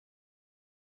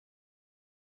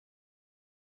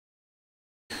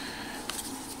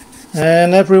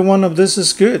And every one of this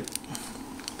is good.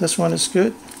 This one is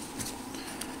good.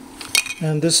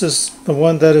 And this is the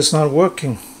one that is not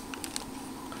working.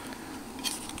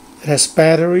 It has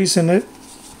batteries in it.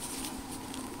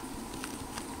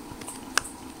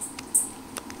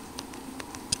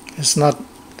 It's not,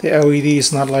 the LED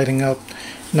is not lighting up.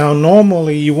 Now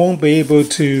normally you won't be able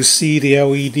to see the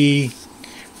LED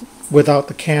without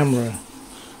the camera.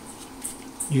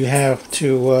 You have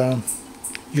to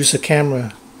use a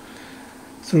camera.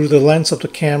 Through the lens of the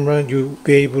camera you'll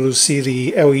be able to see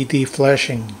the LED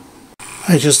flashing.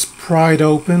 I just pried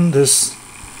open this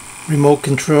remote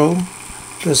control.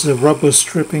 There's a rubber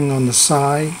stripping on the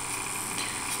side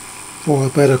for a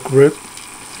better grip.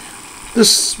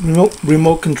 This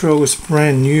remote control is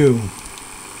brand new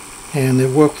and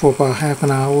it worked for about half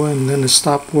an hour and then it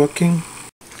stopped working.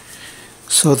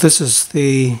 So this is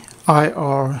the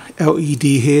IR LED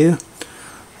here.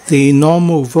 The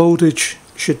normal voltage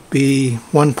should be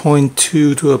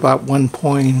 1.2 to about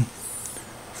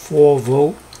 1.4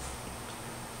 volt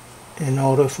in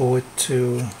order for it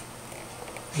to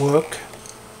work.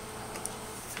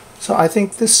 So I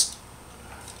think this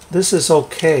is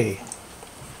okay,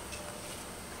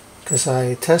 because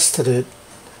I tested it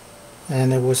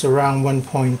and it was around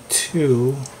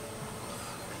 1.2.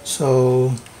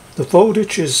 So the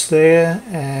voltage is there,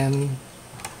 and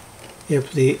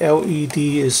if the LED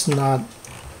is not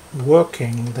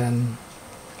working then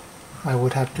I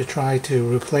would have to try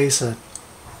to replace it.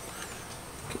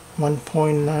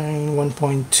 1.9,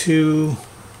 1.2,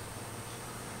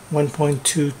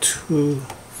 1.22.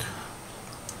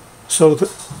 So the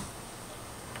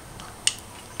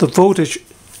voltage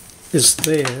is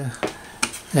there,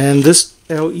 and this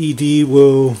LED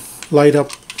will light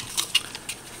up.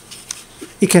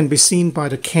 It can be seen by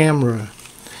the camera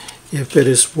if it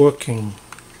is working.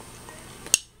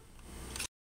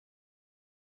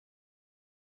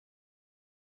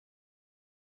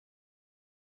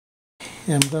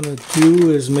 What I'm gonna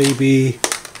do is maybe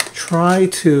try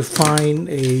to find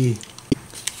a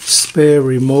spare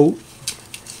remote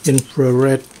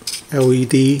infrared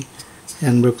LED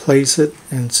and replace it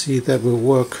and see if that will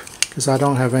work, because I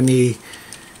don't have any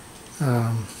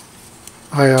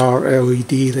IR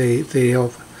LED. They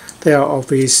are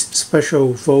of a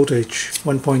special voltage,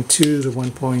 1.2 to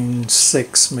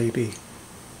 1.6 maybe.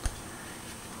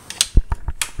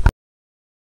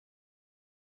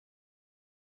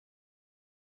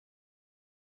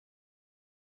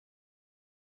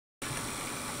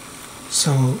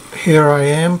 So here I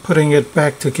am putting it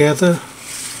back together.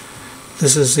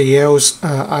 This is the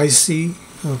IC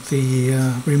of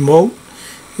the remote.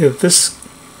 If this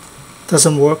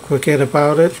doesn't work, forget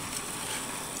about it.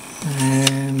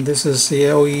 And this is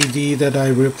the LED that I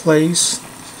replaced.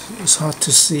 It's hard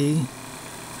to see.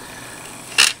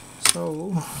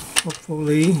 So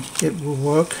hopefully it will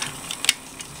work.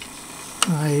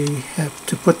 I have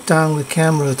to put down the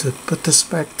camera to put this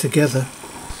back together.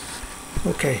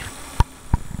 Okay.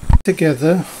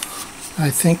 Together,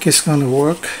 I think it's going to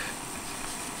work.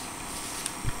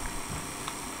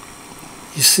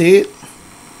 You see it?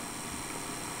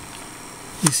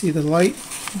 You see the light?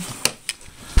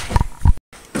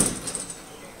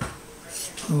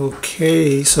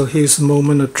 Okay, so here's the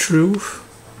moment of truth.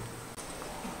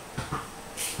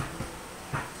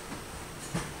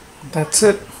 That's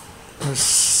it.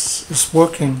 It's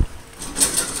working.